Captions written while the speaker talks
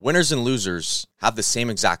Winners and losers have the same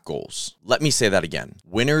exact goals. Let me say that again.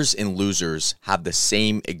 Winners and losers have the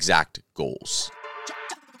same exact goals.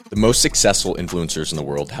 The most successful influencers in the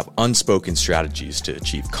world have unspoken strategies to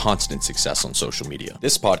achieve constant success on social media.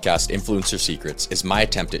 This podcast, Influencer Secrets, is my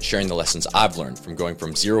attempt at sharing the lessons I've learned from going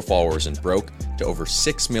from 0 followers and broke to over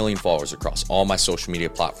 6 million followers across all my social media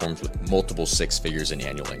platforms with multiple 6 figures in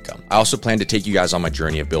annual income. I also plan to take you guys on my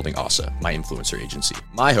journey of building Asa, my influencer agency.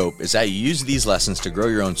 My hope is that you use these lessons to grow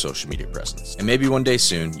your own social media presence. And maybe one day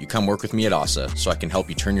soon, you come work with me at Asa so I can help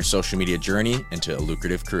you turn your social media journey into a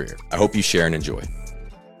lucrative career. I hope you share and enjoy.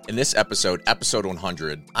 In this episode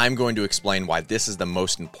 100, I'm going to explain why this is the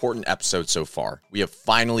most important episode so far. We have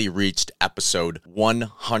finally reached episode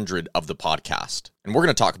 100 of the podcast. And we're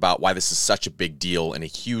going to talk about why this is such a big deal and a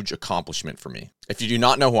huge accomplishment for me. If you do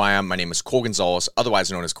not know who I am, my name is Cole Gonzalez,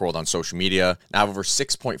 otherwise known as Cold on social media, and I have over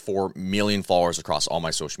 6.4 million followers across all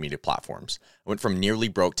my social media platforms. I went from nearly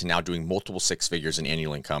broke to now doing multiple 6 figures in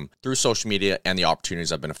annual income through social media and the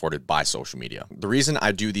opportunities I've been afforded by social media. The reason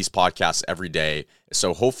I do these podcasts every day is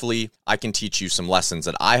so hopefully I can teach you some lessons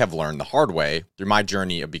that I have learned the hard way through my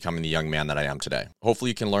journey of becoming the young man that I am today.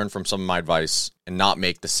 Hopefully you can learn from some of my advice and not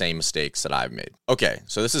make the same mistakes that I've made. Okay,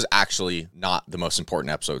 so this is actually not the most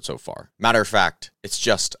important episode so far. Matter of fact, it's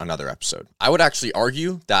just another episode. I would actually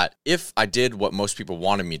argue that if I did what most people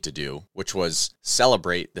wanted me to do, which was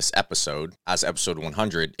celebrate this episode as episode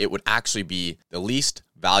 100, it would actually be the least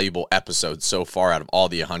valuable episode so far out of all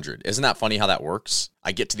the 100. Isn't that funny how that works?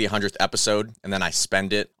 I get to the 100th episode and then I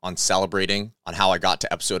spend it on celebrating on how I got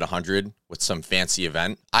to episode 100 with some fancy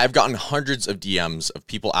event. I've gotten hundreds of DMs of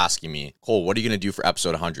people asking me, Cole, what are you going to do for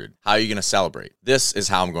episode 100? How are you going to celebrate? This is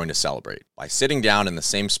how I'm going to celebrate. By sitting down in the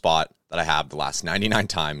same spot that I have the last 99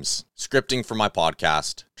 times, scripting for my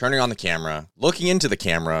podcast, turning on the camera, looking into the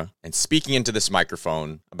camera, and speaking into this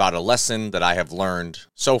microphone about a lesson that I have learned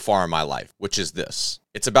so far in my life, which is this.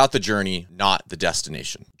 It's about the journey, not the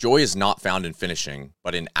destination. Joy is not found in finishing,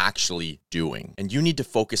 but in actually doing. And you need to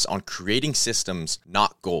focus on creating systems,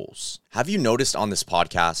 not goals. Have you noticed on this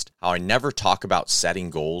podcast how I never talk about setting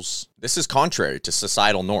goals? This is contrary to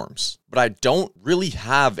societal norms, but I don't really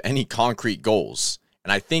have any concrete goals.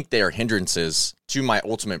 And I think they are hindrances to my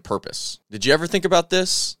ultimate purpose. Did you ever think about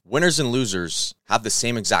this? Winners and losers have the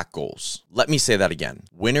same exact goals. Let me say that again.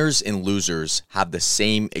 Winners and losers have the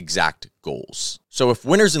same exact goals. So if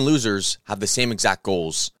winners and losers have the same exact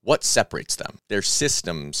goals, what separates them? Their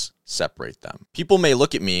systems separate them. People may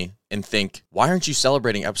look at me and think, why aren't you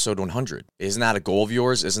celebrating episode 100? Isn't that a goal of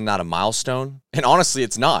yours? Isn't that a milestone? And honestly,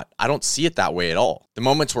 it's not. I don't see it that way at all. The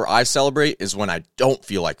moments where I celebrate is when I don't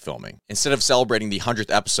feel like filming. Instead of celebrating the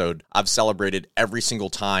 100th episode, I've celebrated every single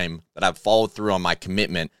time that I've followed through on my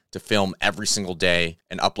commitment to film every single day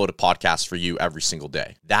and upload a podcast for you every single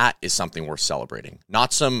day. That is something worth celebrating,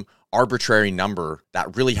 not some arbitrary number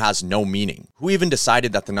that really has no meaning. Who even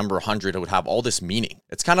decided that the number 100 would have all this meaning?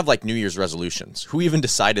 It's kind of like New Year's resolutions. Who even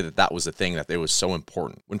decided that that was the thing, that it was so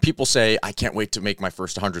important? When people say, I can't wait to make my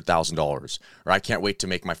first $100,000, or I can't wait to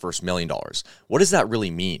make my first $1 million, what does that really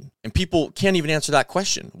mean? And people can't even answer that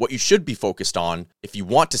question. What you should be focused on if you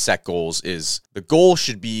want to set goals is the goal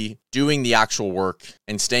should be doing the actual work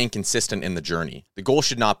and staying consistent in the journey. The goal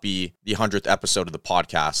should not be the 100th episode of the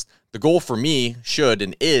podcast. The goal for me should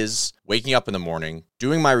and is waking up in the morning,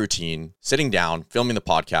 doing my routine, sitting down, filming the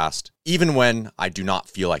podcast, even when I do not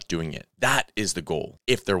feel like doing it. That is the goal,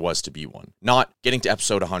 if there was to be one. Not getting to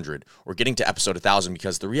episode 100 or getting to episode 1,000,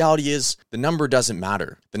 because the reality is the number doesn't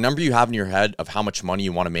matter. The number you have in your head of how much money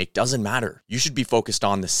you want to make doesn't matter. You should be focused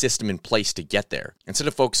on the system in place to get there. Instead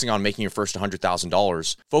of focusing on making your first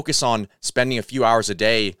 $100,000, focus on spending a few hours a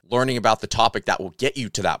day learning about the topic that will get you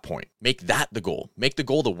to that point. Make that the goal. Make the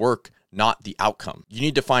goal the work, not the outcome. You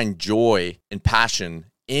need to find joy and passion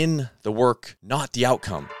in the work, not the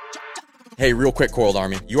outcome. Hey, real quick, Coiled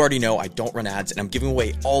Army. You already know I don't run ads, and I'm giving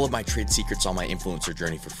away all of my trade secrets on my influencer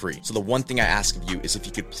journey for free. So the one thing I ask of you is if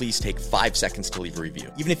you could please take 5 seconds to leave a review.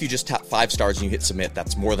 Even if you just tap 5 stars and you hit submit,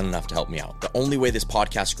 that's more than enough to help me out. The only way this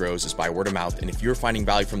podcast grows is by word of mouth, and if you're finding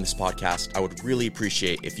value from this podcast, I would really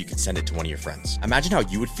appreciate if you could send it to one of your friends. Imagine how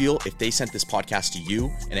you would feel if they sent this podcast to you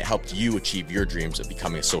and it helped you achieve your dreams of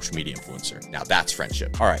becoming a social media influencer. Now that's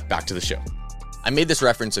friendship. All right, back to the show. I made this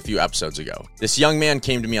reference a few episodes ago. This young man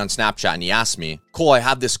came to me on Snapchat and he asked me, Cole, I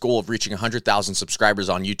have this goal of reaching 100,000 subscribers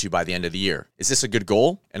on YouTube by the end of the year. Is this a good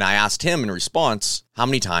goal? And I asked him in response, how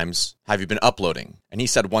many times have you been uploading? And he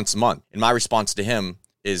said once a month. And my response to him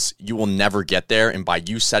is you will never get there. And by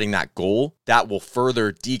you setting that goal, that will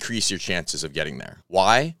further decrease your chances of getting there.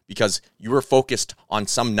 Why? Because you are focused on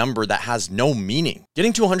some number that has no meaning.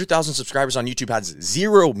 Getting to 100,000 subscribers on YouTube has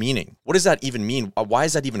zero meaning. What does that even mean? Why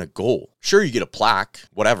is that even a goal? Sure, you get a plaque,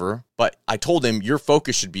 whatever. But I told him your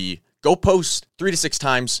focus should be go post 3 to 6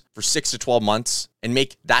 times for 6 to 12 months and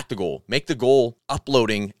make that the goal. Make the goal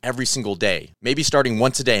uploading every single day, maybe starting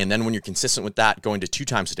once a day. And then when you're consistent with that, going to 2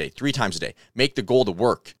 times a day, 3 times a day. Make the goal to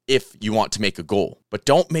work if you want to make a goal, but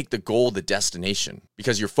don't make the goal the destination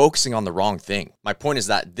because you're focusing on the wrong thing. My point is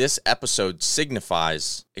that this episode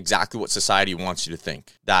signifies exactly what society wants you to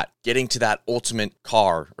think, that getting to that ultimate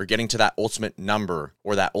car or getting to that ultimate number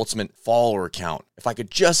or that ultimate follower count, if I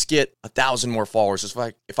could just get 1,000 more followers,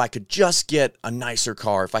 if I could just get a nicer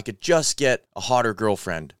car, if I could just get a hotter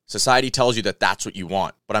girlfriend. Society tells you that that's what you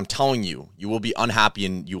want, but I'm telling you, you will be unhappy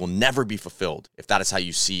and you will never be fulfilled if that is how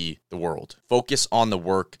you see the world. Focus on the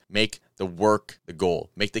work, make the work the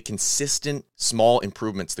goal. Make the consistent small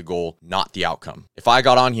improvements the goal, not the outcome. If I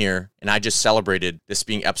got on here and I just celebrated this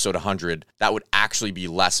being episode 100, that would actually be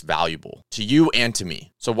less valuable to you and to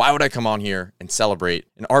me. So why would I come on here and celebrate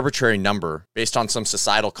an arbitrary number based on some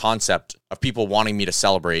societal concept of people wanting me to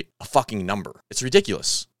celebrate a fucking number? It's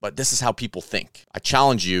ridiculous, but this is how people think. I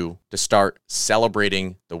challenge you to start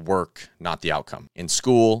celebrating the work, not the outcome. In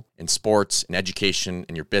school, in sports, in education,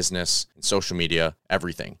 in your business, in social media,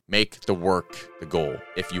 everything. Make the work the goal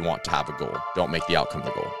if you want to have a goal. Don't make the outcome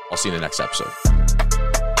the goal. I'll see you in the next episode.